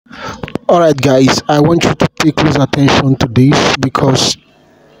All right, guys, I want you to pay close attention to this because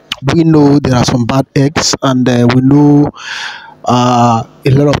we know there are some bad eggs, and we know a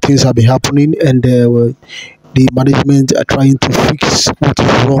lot of things have been happening, and the management are trying to fix what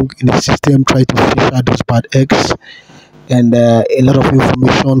is wrong in the system, try to fish out those bad eggs, and a lot of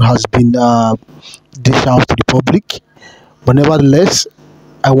information has been dished out to the public. But nevertheless,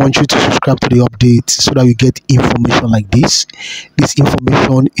 I want you to subscribe to the update so that you get information like this. This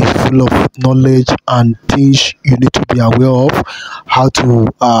information is full of knowledge and things you need to be aware of, how to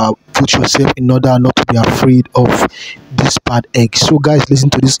put yourself in order not to be afraid of this bad egg. So guys, listen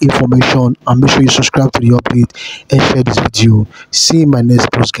to this information and make sure you subscribe to the update and share this video. See you in my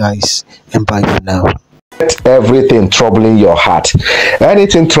next post, guys, and bye for now. Everything troubling your heart,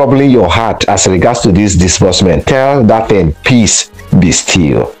 anything troubling your heart as regards to this disbursement, tell that thing, peace be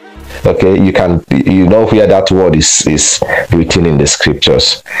still. Okay, you know where that word is written in the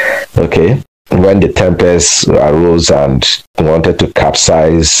scriptures. Okay, when the tempest arose and wanted to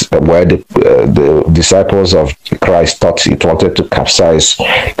capsize, where the disciples of Christ thought it wanted to capsize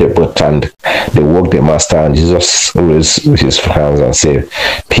the boat, and they woke the master, and Jesus raised his hands and said,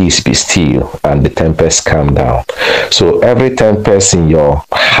 peace be still, and the tempest calmed down. So every tempest in your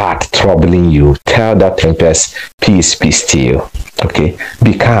heart troubling you, tell that tempest, peace be still. Okay,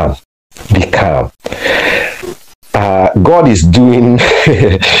 be calm, be calm. God is doing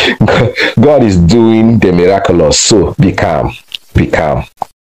God is doing the miraculous, so be calm, be calm.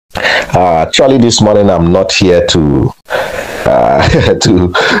 Actually, this morning I'm not here to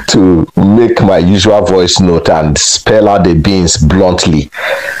to make my usual voice note and spell out the beans bluntly.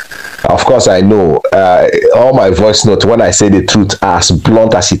 Of course, I know all my voice notes, when I say the truth, are as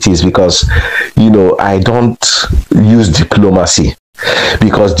blunt as it is, because I don't use diplomacy,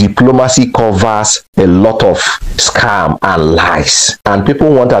 because diplomacy covers a lot of scam and lies, and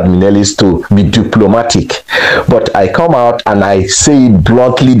people want adminelis to be diplomatic, but I come out and I say it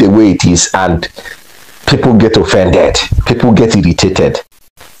bluntly the way it is, and people get offended, people get irritated.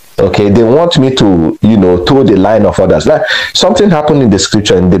 Okay, they want me to toe the line of others. Now, something happened in the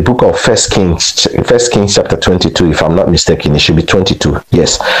scripture in the book of First Kings chapter 22, if I'm not mistaken. It should be 22.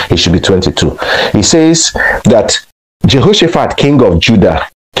 Yes, it should be 22. It says that Jehoshaphat, king of Judah,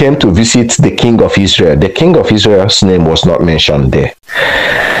 came to visit the king of Israel. The king of Israel's name was not mentioned there.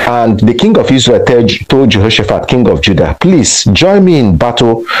 And the king of Israel told Jehoshaphat, king of Judah, please join me in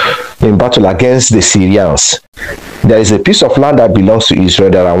battle against the Syrians. There is a piece of land that belongs to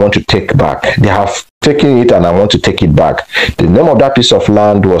Israel that I want to take back. They have taken it and I want to take it back. The name of that piece of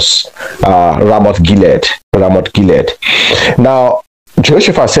land was Ramoth Gilead. Now,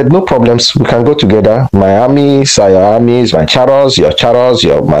 Jehoshaphat said, no problems, we can go together. My armies are your armies, my chariots,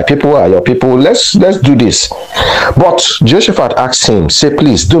 my people are your people. Let's do this. But Jehoshaphat asked him, say,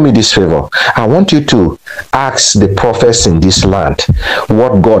 please do me this favor. I want you to ask the prophets in this land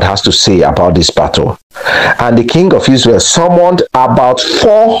what God has to say about this battle. And the king of Israel summoned about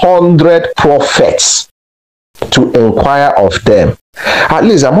 400 prophets to inquire of them. At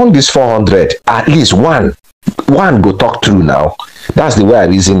least among these 400, at least one go talk through now. That's the way I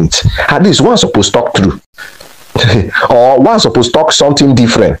reason it. At least one supposed to talk through. Or one supposed to talk something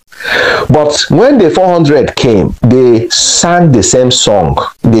different. But when the 400 came, they sang the same song.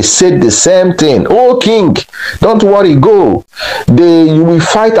 They said the same thing. Oh king, don't worry, go. You will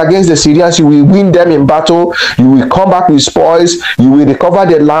fight against the Syrians. You will win them in battle. You will come back with spoils. You will recover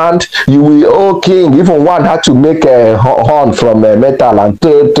the land. You will, oh king. Even one had to make a horn from metal and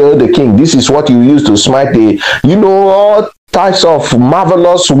tell the king, this is what you use to smite the, all types of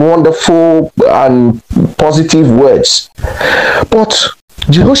marvelous, wonderful, and positive words. But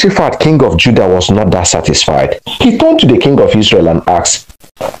Jehoshaphat, king of Judah, was not that satisfied. He turned to the king of Israel and asked,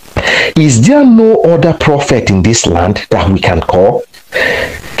 is there no other prophet in this land that we can call?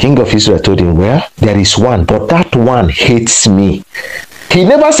 King of Israel told him, well, there is one, but that one hates me. He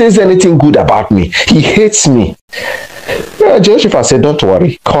never says anything good about me. He hates me. Jehoshaphat said, don't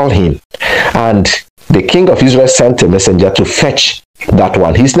worry, call him. And the king of Israel sent a messenger to fetch that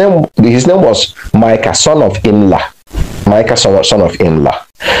one. His name was Micah, son of Imlah. Micah, son of Imlah.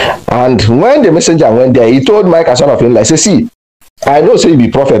 And when the messenger went there, he told Micah, son of Imlah, he said, see, I know say you be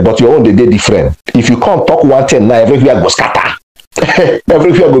prophet, but your own day different. If you come talk one thing now, everywhere go scatter.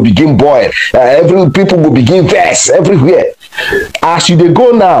 Everywhere will begin boil. People will begin verse everywhere. As you dey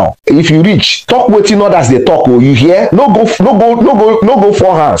go now, if you reach, talk wetin others they talk. Oh, you hear? No go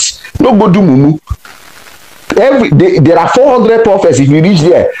four hands. No go do mumu. There are 400 prophets. If you reach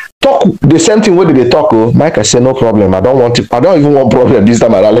there, talk the same thing. What did they talk? Oh, Micah said, no problem. I don't even want problem this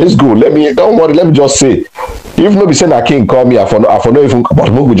time around. Let's go. Don't worry. Let me just say. If nobody say a king call me, I for no even,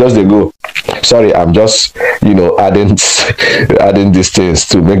 but we just they go. Sorry, I'm just, adding these things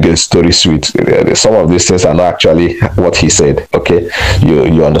to make the story sweet. Some of these things are not actually what he said. Okay,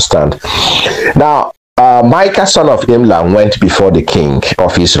 you understand. Now, Micah, son of Imlah, went before the king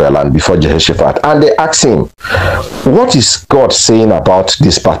of Israel and before Jehoshaphat, and they asked him, what is God saying about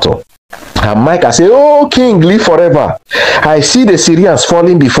this battle? And Micah said, oh, king, live forever. I see the Syrians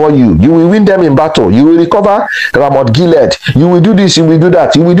falling before you. You will win them in battle. You will recover Ramoth Gilead. You will do this, you will do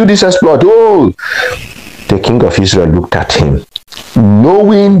that. You will do this exploit. Oh! The king of Israel looked at him,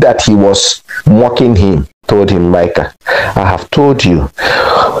 knowing that he was mocking him, told him, Micah, I have told you,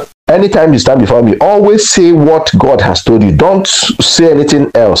 anytime you stand before me, always say what God has told you. Don't say anything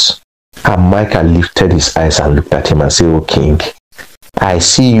else. And Micah lifted his eyes and looked at him and said, oh, king, I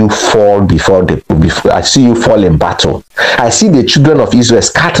see you fall I see you fall in battle. I see the children of Israel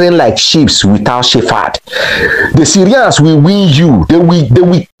scattering like sheep without shepherd. The Syrians will win you. They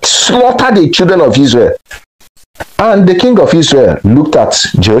will slaughter the children of Israel. And the king of Israel looked at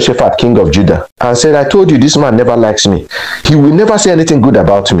Jehoshaphat, king of Judah, and said, I told you this man never likes me. He will never say anything good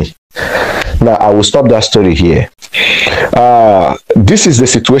about me. Now, I will stop that story here. This is the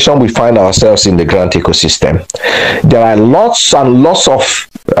situation we find ourselves in the grant ecosystem. There are lots and lots of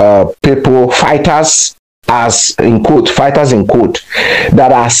people, fighters in quote,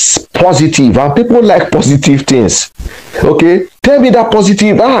 that are positive, and people like positive things. Okay, tell me that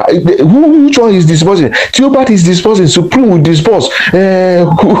positive. Which one is disbursing? Theobarth is disbursing. Supreme will disburse.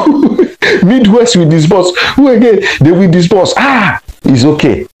 Midwest will disburse. Who again? They will disburse. It's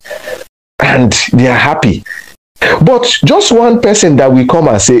okay, and they are happy. But just one person that will come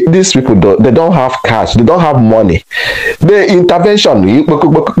and say, these people they don't have cash, they don't have money. The intervention,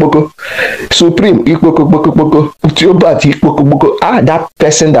 Supreme, that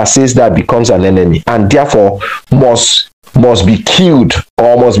person that says that becomes an enemy, and therefore must be killed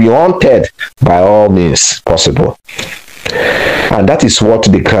or must be hunted by all means possible. And that is what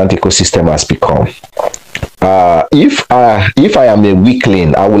the grant ecosystem has become. If I am a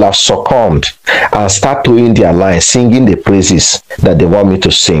weakling, I will have succumbed and start towing their line, singing the praises that they want me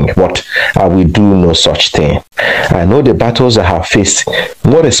to sing. But I will do no such thing. I know the battles I have faced,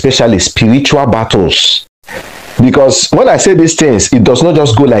 more especially spiritual battles. Because when I say these things, it does not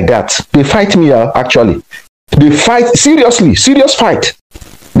just go like that. They fight me, actually. They fight seriously, serious fight.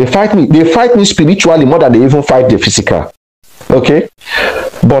 They fight me. They fight me spiritually more than they even fight the physical. Okay?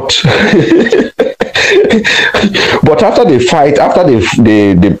 But but after the fight, after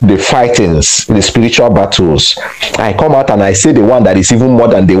the fightings, the spiritual battles, I come out and I say the one that is even more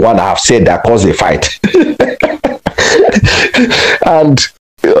than the one I have said that caused the fight. And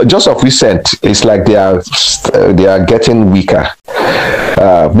just of recent, it's like they are getting weaker.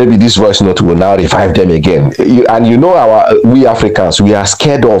 Maybe this voice note will now revive them again. We Africans, we are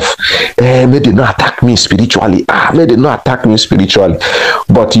scared of may they not attack me spiritually. May they not attack me spiritually.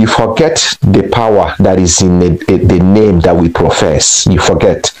 But you forget the power that is in the name that we profess. You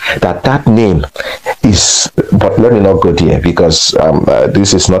forget that name is. But let me not go there, because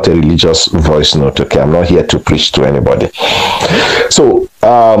this is not a religious voice note. Okay, I'm not here to preach to anybody. So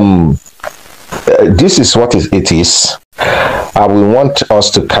this is what it is. I will want us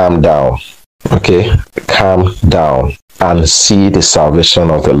to calm down. Okay, calm down and see the salvation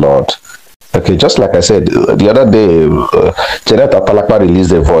of the Lord. Okay, just like I said the other day, Janet Atalakpa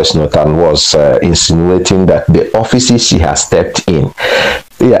released a voice note and was insinuating that the offices she has stepped in,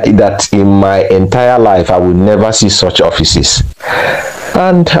 that in my entire life I will never see such offices.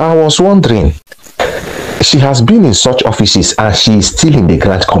 And I was wondering, she has been in such offices and she is still in the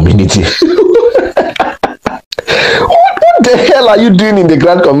grant community. What the hell are you doing in the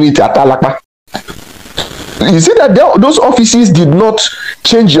grant community, Atalakpa? Is it that those offices did not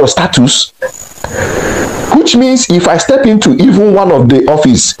change your status? Which means if I step into even one of the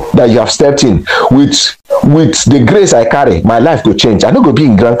office that you have stepped in, with the grace I carry, my life will change. I don't go be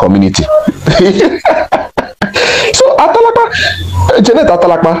in grant community. So Atalakpa, Janet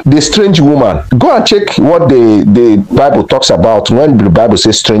Atalakpa, the strange woman. Go and check what the Bible talks about when the Bible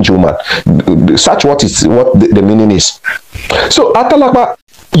says strange woman. Search what the meaning is. So Atalakpa,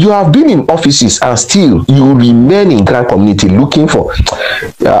 you have been in offices and still you remain in grant community looking for.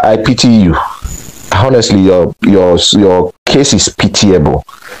 I pity you. Honestly, your case is pitiable.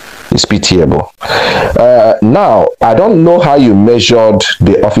 It's pitiable. Now, I don't know how you measured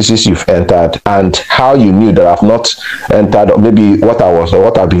the offices you've entered and how you knew that I've not entered, or maybe what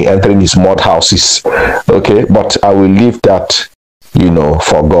I've been entering is mud houses. Okay, but I will leave that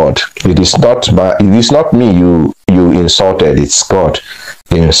for God. It is not me you insulted, it's God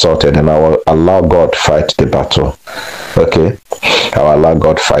you insulted, and I will allow God fight the battle. Okay, I will allow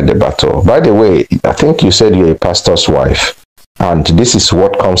God fight the battle. By the way, I think you said you're a pastor's wife, and this is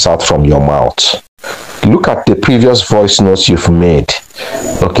what comes out from your mouth. Look at the previous voice notes you've made.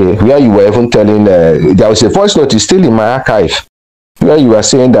 Okay, where you were even telling, there was a voice note is still in my archive, where you were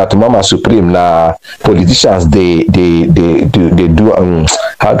saying that Mama Supreme, politicians, they do,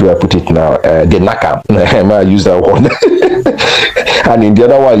 how do I put it now? They knock up. I use that one. And in the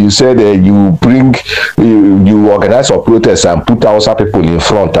other one, you said you organize a protest and put Hausa people in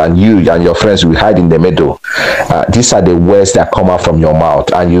front, and you and your friends will hide in the middle. These are the words that come out from your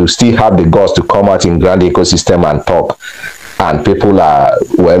mouth, and you still have the guts to come out in Grand Ecosystem and talk. And people are,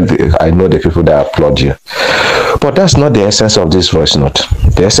 well, I know the people that applaud you. But that's not the essence of this voice note.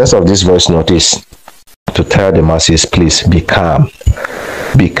 The essence of this voice note is to tell the masses, please be calm.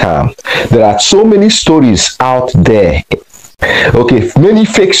 Be calm. There are so many stories out there. Okay, many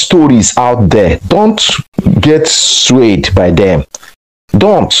fake stories out there. Don't get swayed by them.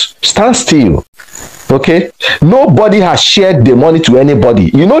 Don't. Stand still. Okay, nobody has shared the money to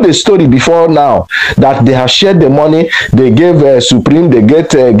anybody. You know the story before now that they have shared the money. They gave Supreme, they gave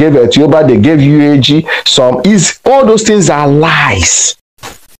Theobarth, they gave UAAG. All those things are lies.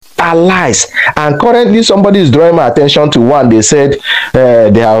 Are lies. And currently somebody is drawing my attention to one. They said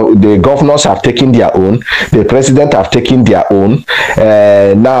the governors have taken their own, the president have taken their own.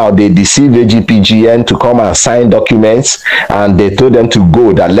 Now they deceived AGPGN to come and sign documents, and they told them to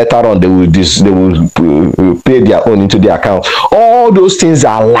go, that later on they will pay their own into their account. All those things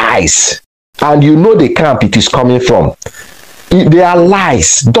are lies, and you know the camp it is coming from. They are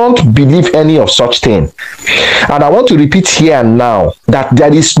lies. Don't believe any of such thing. And I want to repeat here and now that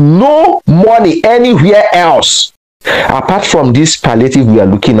there is no money anywhere else apart from this palliative we are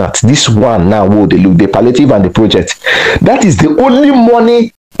looking at. This one now, the palliative and the project. That is the only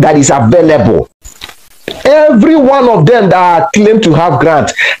money that is available. Every one of them that claim to have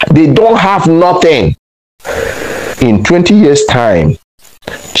grant, they don't have nothing. In 20 years' time,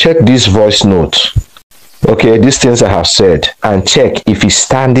 check this voice note. Okay, these things I have said, and check if it's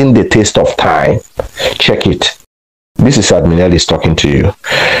standing the test of time. Check it. This is Admin Ellis talking to you.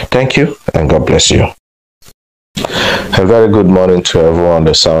 Thank you, and God bless you. A very good morning to everyone,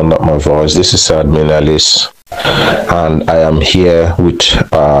 the sound of my voice. This is Admin Ellis, and I am here with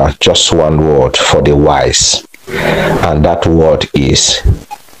just one word for the wise, and that word is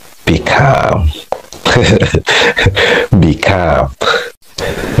be calm. Be calm.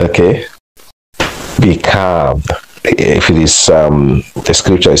 Okay? Be calm. If it is the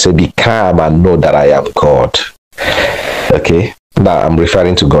scripture, it says, be calm and know that I am God. Okay? Now I'm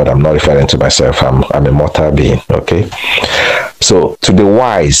referring to God, I'm not referring to myself. I'm a mortal being. Okay? So to the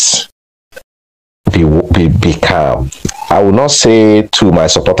wise, be calm. I will not say to my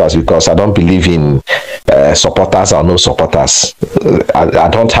supporters, because I don't believe in supporters or no supporters. I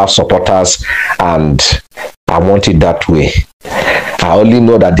don't have supporters, and I want it that way. I only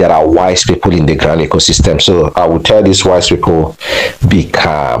know that there are wise people in the Grand Ecosystem. So I will tell these wise people, be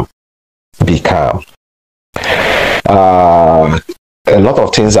calm. Be calm. A lot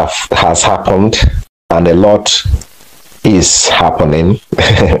of things has happened, and a lot is happening.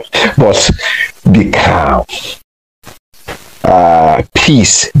 But be calm.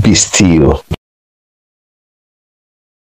 Peace, be still.